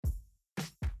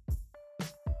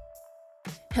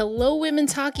Hello,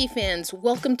 women's hockey fans.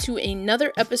 Welcome to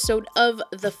another episode of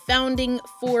the Founding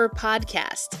Four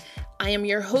podcast. I am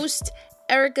your host,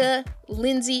 Erica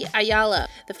Lindsay Ayala.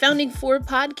 The Founding Four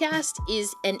podcast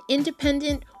is an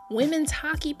independent women's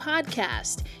hockey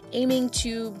podcast aiming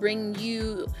to bring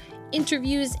you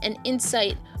interviews and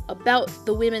insight about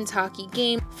the women's hockey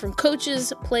game from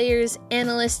coaches, players,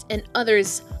 analysts, and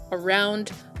others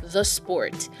around the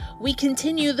sport. We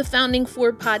continue the Founding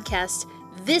Four podcast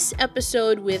this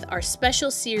episode with our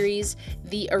special series,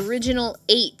 The Original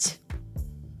Eight.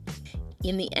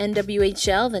 In the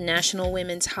NWHL, the National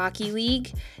Women's Hockey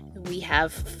League, we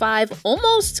have 5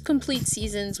 almost complete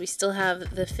seasons. We still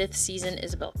have the 5th season,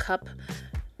 Isabel Cup.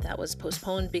 That was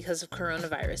postponed because of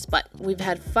coronavirus. But we've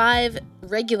had 5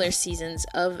 regular seasons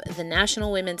of the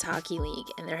National Women's Hockey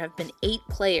League, and there have been 8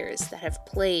 players that have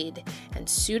played and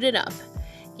suited up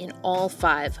in all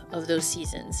 5 of those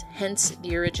seasons, hence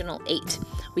the original 8.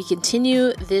 We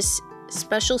continue this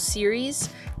special series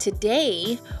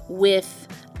today with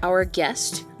our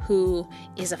guest, who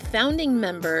is a founding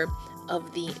member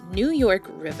of the New York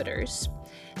Riveters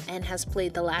and has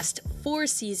played the last 4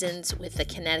 seasons with the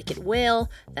Connecticut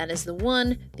Whale. That is the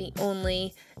one, the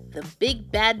only, the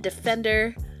big bad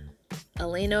defender,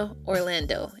 Elena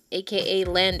Orlando, aka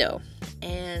Lando.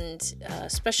 And a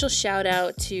special shout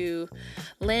out to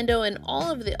Lando and all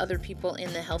of the other people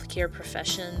in the healthcare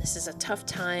profession. This is a tough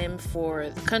time for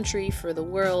the country, for the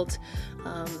world.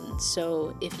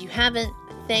 So if you haven't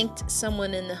thanked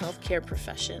someone in the healthcare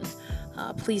profession,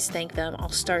 please thank them. I'll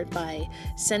start by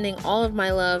sending all of my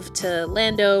love to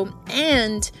Lando,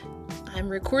 and I'm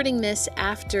recording this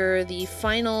after the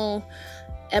final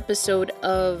episode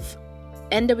of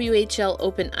NWHL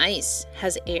Open Ice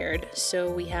has aired, so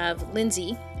we have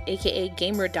Lindsay, aka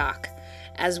Gamer Doc,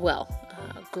 as well.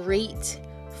 Great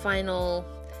final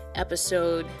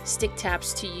episode. Stick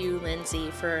taps to you,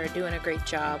 Lindsay, for doing a great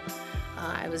job.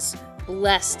 I was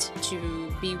blessed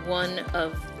to be one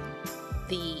of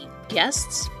the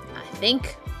guests. I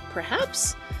think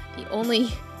perhaps the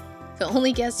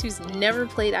only guest who's never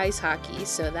played ice hockey,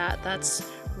 so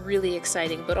that's really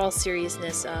exciting. But all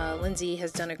seriousness, Lindsay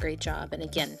has done a great job, and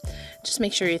again, just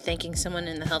make sure you're thanking someone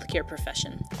in the healthcare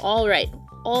profession. All right,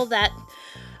 all that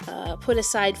put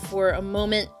aside for a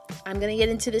moment, I'm going to get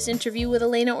into this interview with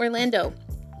Elena Orlando.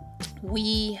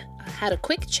 We had a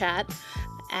quick chat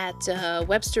at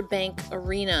Webster Bank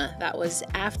Arena. That was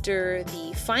after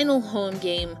the final home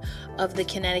game of the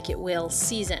Connecticut Whale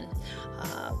season.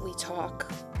 We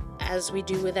talk, as we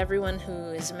do with everyone who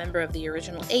is a member of the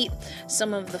Original 8,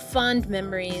 some of the fond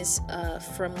memories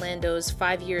from Lando's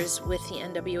 5 years with the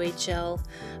NWHL,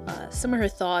 some of her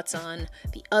thoughts on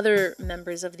the other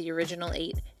members of the Original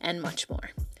 8, and much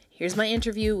more. Here's my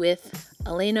interview with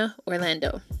Elena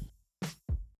Orlando.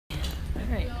 All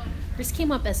right. This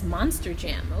came up as Monster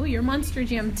Jam. Oh, you're Monster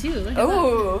Jam too.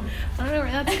 Oh. I don't know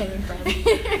where that's coming from.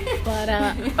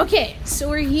 But, okay, so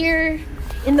we're here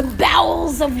in the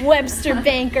bowels of Webster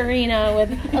Bank Arena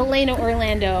with Elena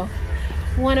Orlando,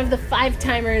 one of the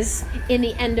 5-timers in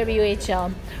the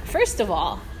NWHL. First of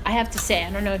all, I have to say,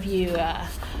 I don't know if you,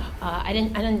 I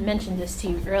didn't mention this to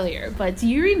you earlier, but do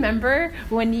you remember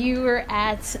when you were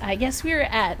at, I guess we were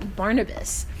at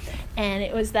Barnabas, and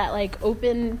it was that like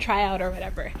open tryout or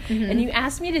whatever, and you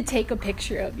asked me to take a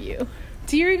picture of you.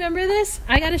 Do you remember this?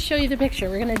 I got to show you the picture.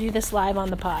 We're going to do this live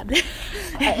on the pod.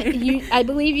 I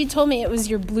believe you told me it was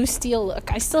your Blue Steel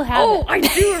look. I still have it. Oh, I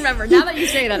do remember. Now that you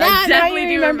say that, I definitely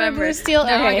do remember. Blue Steel?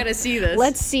 Now okay. I got to see this.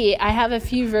 Let's see. I have a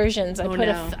few versions. I put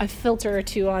a filter or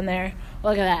 2 on there.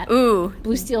 Look at that. Ooh.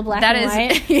 Blue Steel, black that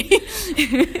and is...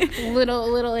 white.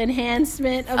 little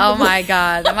enhancement. Oh my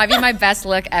God. That might be my best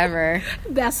look ever.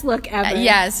 Best look ever.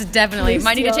 Yes, definitely. Blue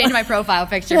Might need to change my profile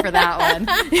picture for that one.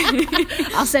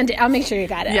 I'll send it. I'll make sure you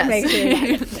got it. Yes. I'll make sure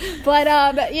you got it. But,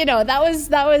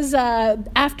 that was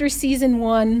after season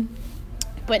 1.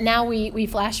 But now we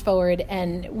flash forward,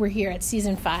 and we're here at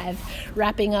season 5,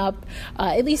 wrapping up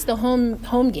at least the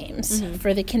home games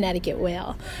for the Connecticut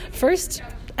Whale. First,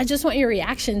 I just want your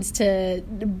reactions to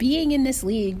being in this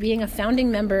league, being a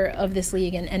founding member of this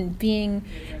league, and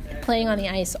playing on the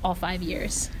ice all 5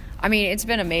 years. I mean, it's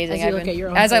been amazing.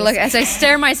 As I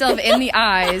stare myself in the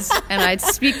eyes, and I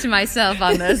speak to myself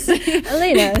on this.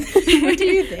 Elena, what do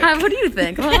you think? What do you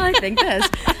think? Well, I think this.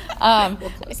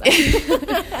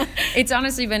 It's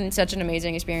honestly been such an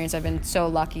amazing experience. I've been so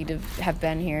lucky to have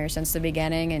been here since the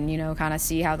beginning and, kind of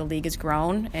see how the league has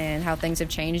grown and how things have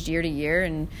changed year to year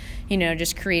and,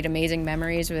 just create amazing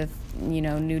memories with,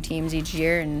 new teams each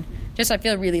year. And I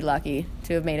feel really lucky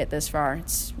to have made it this far.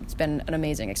 It's been an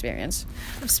amazing experience.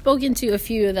 I've spoken to a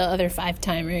few of the other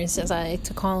five-timers, as I like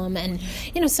to call them, and,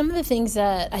 some of the things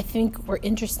that I think were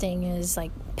interesting is, like,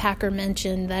 Packer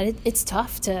mentioned that it's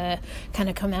tough to kind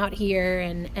of come out here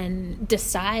and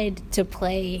decide to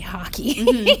play hockey.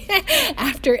 Mm-hmm.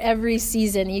 After every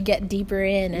season you get deeper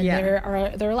in, and there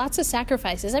are lots of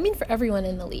sacrifices, for everyone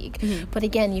in the league. Mm-hmm. But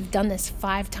again, you've done this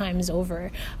 5 times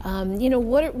over.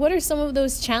 What are some of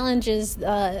those challenges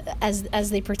as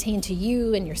they pertain to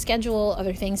you and your schedule,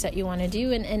 other things that you want to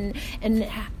do, and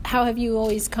how have you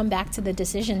always come back to the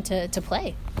decision to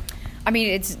play?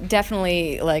 It's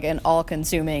definitely like an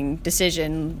all-consuming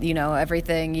decision,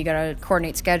 everything. You got to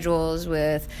coordinate schedules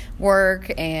with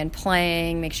work and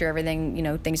playing, make sure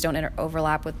everything, things don't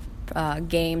overlap with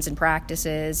games and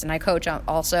practices. And I coach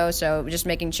also, so just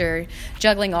making sure,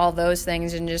 juggling all those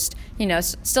things and just,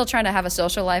 still trying to have a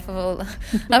social life of a little bit.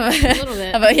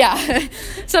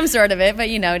 Some sort of it. But,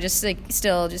 just like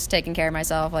still just taking care of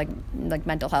myself, like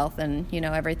mental health and,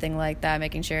 everything like that,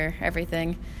 making sure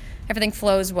everything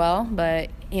flows well.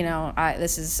 But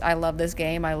I love this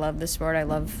game. I love this sport. I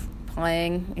love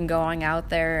playing and going out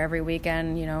there every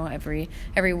weekend,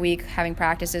 every week, having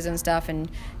practices and stuff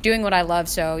and doing what I love.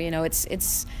 So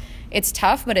it's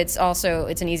tough, but it's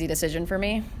an easy decision for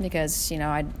me because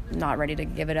I'm not ready to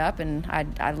give it up, and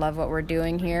I love what we're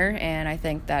doing here, and I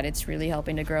think that it's really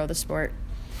helping to grow the sport.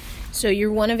 So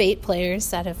you're one of 8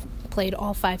 players that have played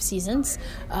all 5 seasons.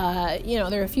 There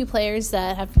are a few players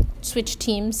that have switched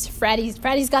teams.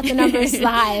 Fratty's got the numbers the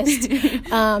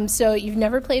highest. So you've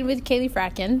never played with Kaylee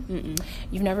Fratkin. Mm-mm.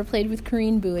 You've never played with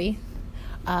Corrine Bowie.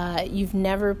 You've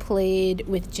never played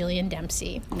with Jillian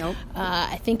Dempsey. Nope.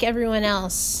 I think everyone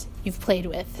else you've played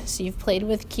with. So you've played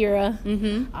with Kira,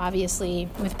 mm-hmm. obviously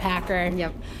with Packer.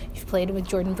 Yep. You've played with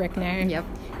Jordan Brickner. Yep.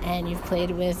 And you've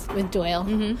played with Doyle.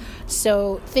 Mm-hmm.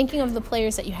 So thinking of the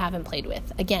players that you haven't played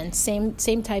with, again, same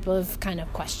type of kind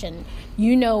of question.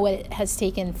 You know what it has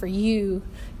taken for you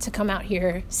to come out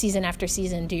here season after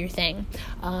season, do your thing.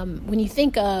 When you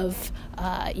think of,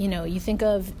 you think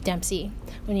of Dempsey,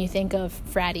 when you think of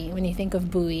Fratty, when you think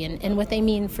of Bowie, and what they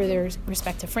mean for their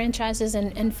respective franchises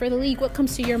and for the league, what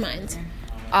comes to your mind?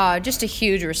 Just a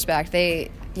huge respect. They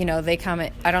come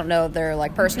in, I don't know their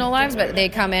personal lives, but they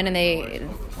come in and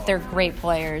they're great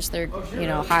players. They're,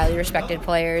 highly respected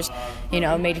players,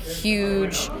 made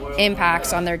huge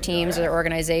impacts on their teams, their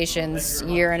organizations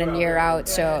year in and year out.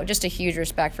 So just a huge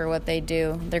respect for what they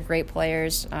do. They're great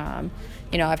players.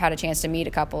 I've had a chance to meet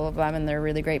a couple of them, and they're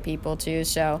really great people too.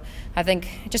 So I think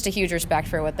just a huge respect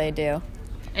for what they do.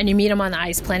 And you meet them on the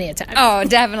ice plenty of times. Oh,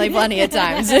 definitely plenty of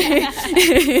times.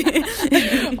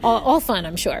 all fun,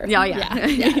 I'm sure. Yeah.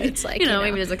 It's like,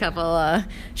 maybe there's a couple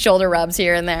shoulder rubs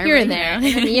here and there. Here and there.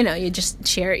 And, you just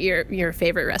share your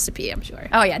favorite recipe, I'm sure.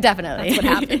 Oh, yeah, definitely. That's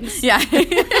what happens. Yeah.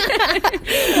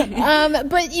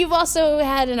 But you've also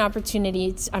had an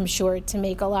opportunity, I'm sure, to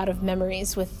make a lot of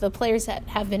memories with the players that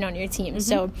have been on your team. Mm-hmm.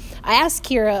 So I asked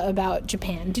Kira about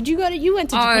Japan. You went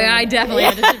to Japan? Oh, yeah, I definitely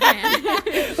went to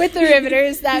Japan. With the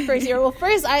Riveters that first year. Well,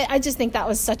 first, I just think that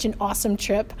was such an awesome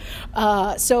trip.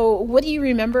 So what do you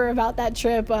remember about that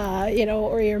trip, or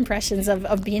your impressions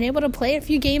of being able to play a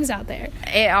few games out there?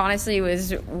 It honestly was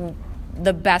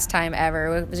the best time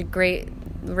ever. It was a great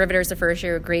Riveters the first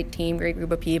year, a great team, great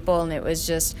group of people, and it was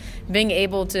just being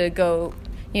able to go,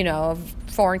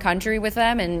 foreign country with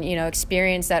them and,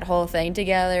 experience that whole thing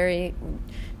together.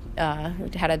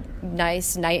 Had a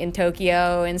nice night in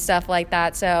Tokyo and stuff like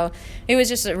that. So it was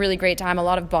just a really great time, a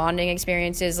lot of bonding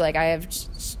experiences.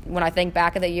 When I think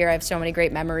back of the year, I have so many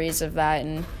great memories of that,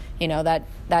 and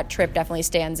that trip definitely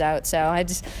stands out. So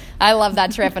I love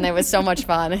that trip, and it was so much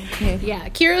fun. Yeah,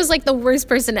 Kira was the worst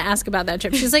person to ask about that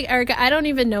trip. She's like, Erica, I don't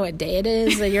even know what day it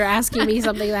is. You're asking me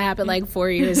something that happened 4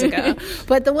 years ago.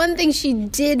 But the one thing she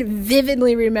did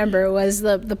vividly remember was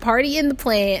the party on the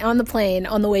plane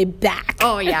on the way back.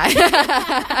 Oh yeah,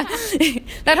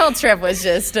 that whole trip was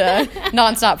just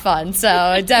nonstop fun.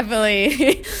 So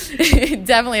definitely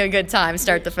a good time,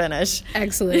 start to finish.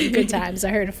 Excellent, good times.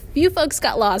 I heard a few folks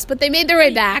got lost, but they made their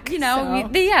way back.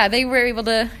 They were able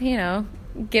to,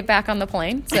 get back on the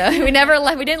plane. So we never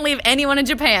left. We didn't leave anyone in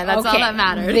Japan. That's all that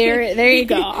mattered. There you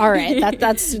go. All right,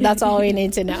 that's all we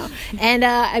need to know. And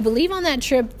I believe on that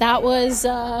trip, that was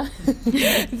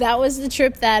the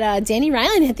trip that Danny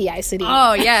Ryland hit the ice at.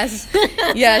 Oh yes,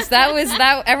 yes, that was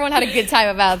that. Everyone had a good time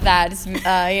about that.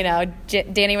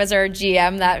 Danny was our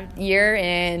GM that year,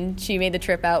 and she made the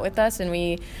trip out with us, and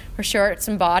we were short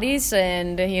some bodies,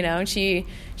 and she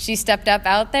stepped up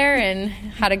out there and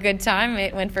had a good time.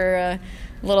 It went for a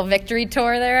little victory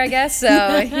tour there, I guess. So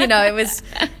it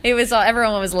was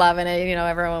everyone was loving it.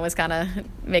 Everyone was kind of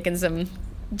making some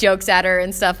jokes at her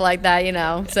and stuff like that.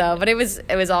 So but it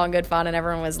was all in good fun, and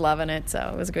everyone was loving it.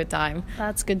 So it was a good time.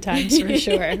 That's good times for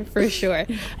sure, for sure.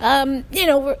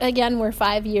 We're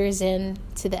 5 years in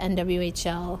to the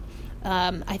NWHL.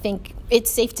 I think it's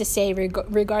safe to say,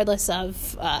 regardless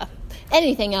of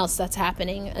anything else that's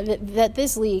happening, that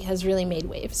this league has really made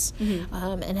waves,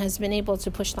 and has been able to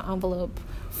push the envelope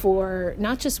for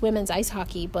not just women's ice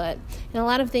hockey, but a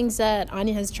lot of things that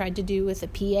Anya has tried to do with the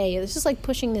PA. It's just like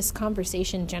pushing this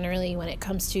conversation generally when it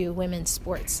comes to women's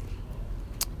sports.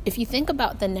 If you think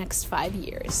about the next 5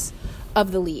 years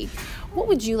of the league, what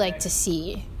would you like to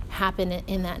see happen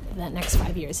in that next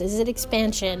 5 years? Is it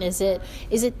expansion? Is it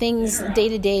things day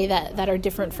to day that are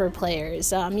different for players?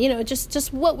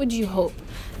 Just what would you hope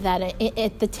that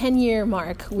at the 10-year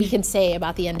mark we can say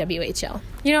about the NWHL?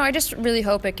 I just really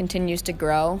hope it continues to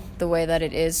grow the way that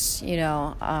it is.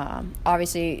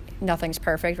 Obviously nothing's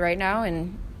perfect right now,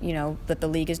 and that the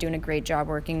league is doing a great job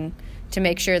working to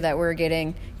make sure that we're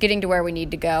getting to where we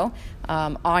need to go.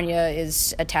 Anya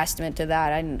is a testament to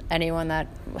that, and anyone that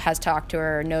has talked to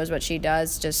her or knows what she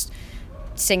does just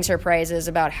sings her praises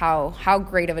about how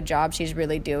great of a job she's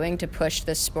really doing to push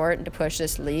this sport and to push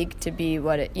this league to be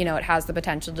what it has the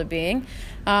potential to being.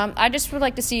 I just would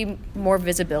like to see more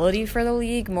visibility for the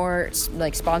league, more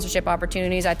like sponsorship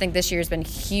opportunities. I think this year has been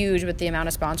huge with the amount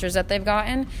of sponsors that they've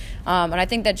gotten, and I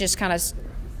think that just kind of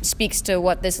speaks to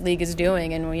what this league is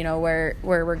doing and where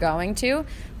we're going to.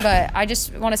 But I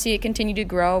just want to see it continue to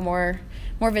grow, more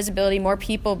visibility, more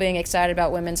people being excited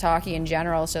about women's hockey in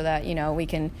general, so that we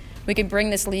can bring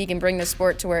this league and bring this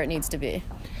sport to where it needs to be.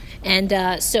 And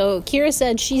so Kira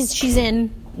said she's in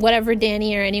whatever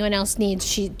Danny or anyone else needs.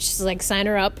 She's like, sign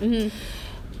her up. Mm-hmm.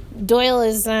 Doyle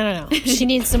is, I don't know, she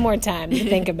needs some more time to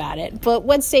think about it. But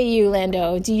what say you,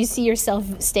 Lando? Do you see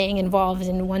yourself staying involved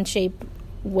in one shape,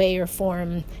 way, or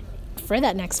form for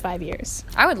that next 5 years?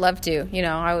 I would love to.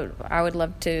 I would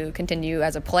love to continue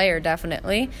as a player,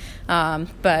 definitely.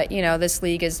 But this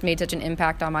league has made such an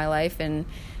impact on my life, and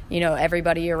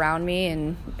everybody around me,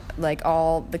 and like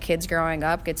all the kids growing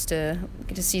up get to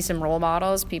see some role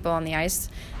models, people on the ice,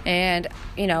 and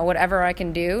whatever I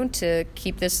can do to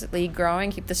keep this league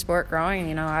growing, keep the sport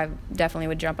growing, I definitely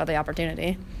would jump at the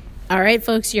opportunity. All right,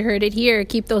 folks, you heard it here.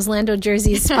 Keep those Lando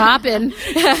jerseys popping.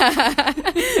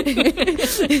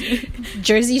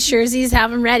 Jersey Sherzies, have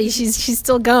them ready. She's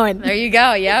still going. There you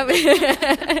go. Yep.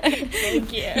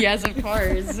 Thank you. Yes, of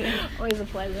course. Always a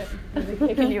pleasure. Is it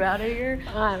kicking you out of here?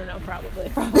 I don't know,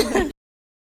 probably.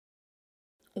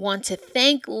 Want to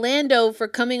thank Lando for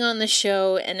coming on the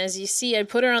show. And as you see, I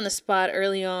put her on the spot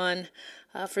early on.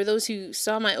 For those who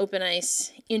saw my Open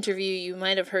Ice interview, you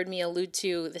might have heard me allude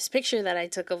to this picture that I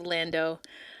took of Lando.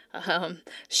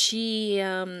 She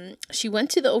went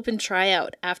to the open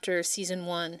tryout after season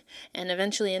 1 and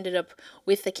eventually ended up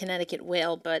with the Connecticut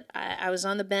Whale. But I was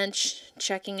on the bench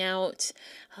checking out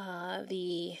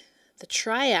the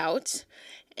tryout.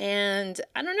 And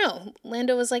I don't know,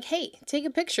 Lando was like, hey, take a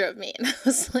picture of me. And I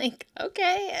was like,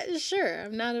 okay, sure.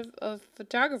 I'm not a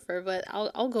photographer, but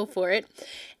I'll go for it.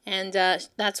 And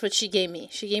that's what she gave me.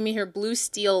 She gave me her blue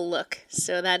steel look.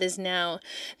 So that is now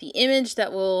the image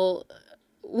that will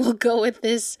go with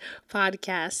this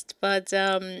podcast. But,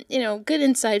 good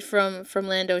insight from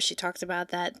Lando. She talked about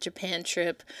that Japan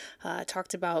trip,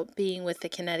 talked about being with the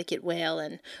Connecticut Whale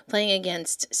and playing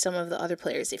against some of the other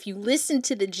players. If you listen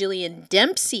to the Jillian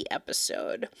Dempsey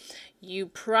episode, you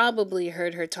probably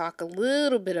heard her talk a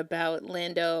little bit about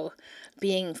Lando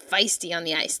being feisty on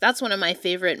the ice. That's one of my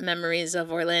favorite memories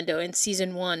of Orlando in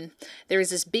season 1. There was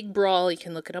this big brawl, you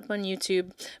can look it up on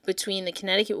YouTube, between the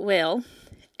Connecticut Whale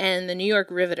and the New York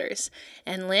Riveters.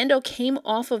 And Lando came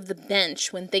off of the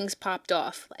bench when things popped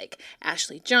off. Like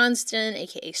Ashley Johnston,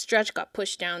 aka Stretch, got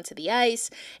pushed down to the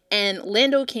ice. And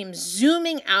Lando came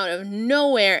zooming out of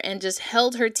nowhere and just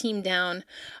held her team down.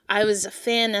 I was a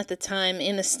fan at the time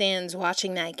in the stands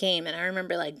watching that game. And I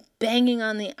remember banging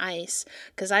on the ice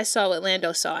because I saw what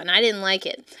Lando saw. And I didn't like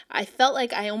it. I felt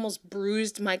like I almost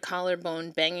bruised my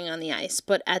collarbone banging on the ice.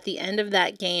 But at the end of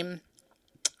that game,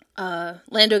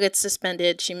 Lando gets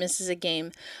suspended. She misses a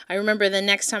game. I remember the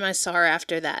next time I saw her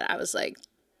after that, I was like,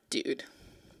 dude,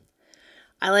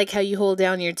 I like how you hold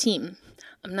down your team.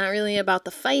 I'm not really about the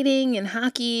fighting and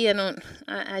hockey.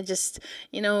 I just,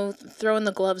 throwing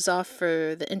the gloves off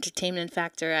for the entertainment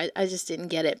factor, I just didn't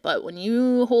get it. But when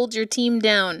you hold your team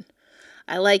down,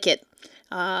 I like it.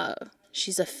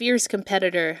 She's a fierce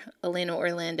competitor, Elena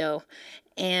Orlando.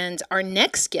 And our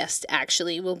next guest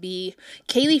actually will be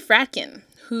Kaylee Fratkin,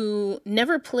 who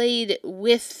never played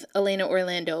with Elena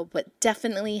Orlando, but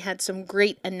definitely had some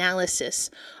great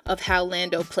analysis of how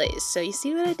Lando plays. So you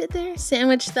see what I did there?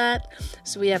 Sandwiched that.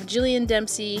 So we have Jillian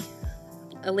Dempsey,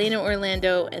 Elena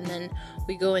Orlando, and then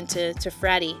we go into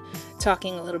Fratty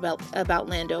talking a little about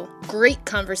Lando. Great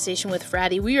conversation with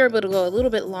Fratty. We were able to go a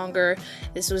little bit longer.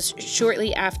 This was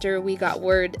shortly after we got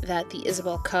word that the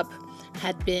Isabel Cup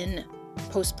had been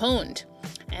postponed.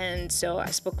 And so I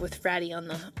spoke with Fratty on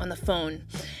the phone.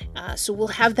 So we'll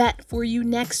have that for you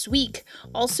next week.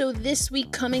 Also, this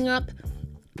week coming up,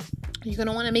 you're going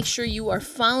to want to make sure you are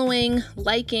following,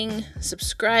 liking,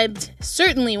 subscribed.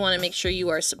 Certainly want to make sure you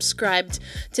are subscribed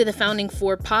to the Founding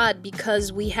Four Pod,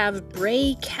 because we have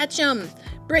Bray Ketchum.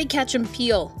 Bray Ketchum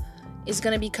Peel is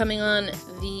going to be coming on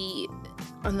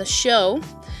the show.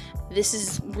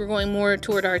 We're going more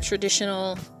toward our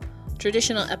traditional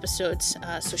episodes.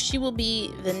 So she will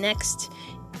be the next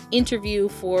interview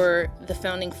for the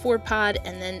Founding Four Pod,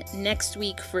 and then next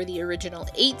week for the original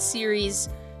 8 series,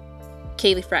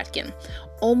 Kaylee Fratkin.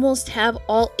 Almost have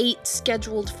all 8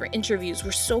 scheduled for interviews.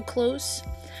 We're so close,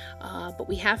 but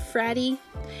we have Fratty,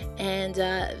 and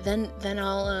then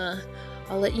I'll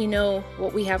let you know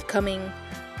what we have coming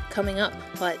up.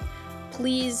 But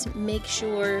please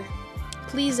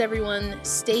everyone,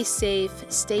 stay safe,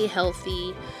 stay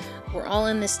healthy. We're all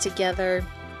in this together,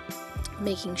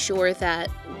 making sure that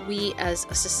we as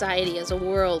a society, as a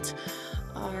world,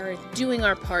 are doing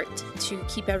our part to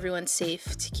keep everyone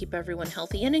safe, to keep everyone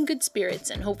healthy and in good spirits.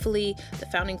 And hopefully the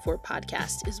Founding Four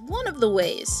podcast is one of the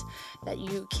ways that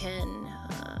you can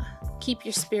keep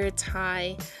your spirits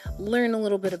high, learn a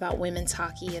little bit about women's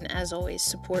hockey, and as always,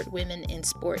 support women in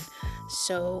sport.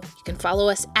 So you can follow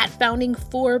us at Founding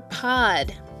Four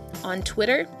Pod on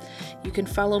Twitter. You can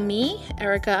follow me,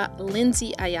 Erica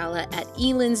Lindsay Ayala, at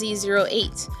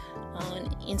elindsay08 on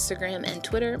Instagram and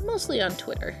Twitter, mostly on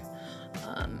Twitter.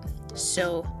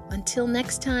 So until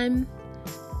next time,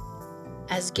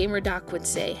 as Gamer Doc would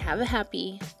say, have a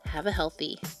happy, have a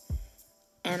healthy,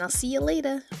 and I'll see you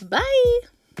later. Bye!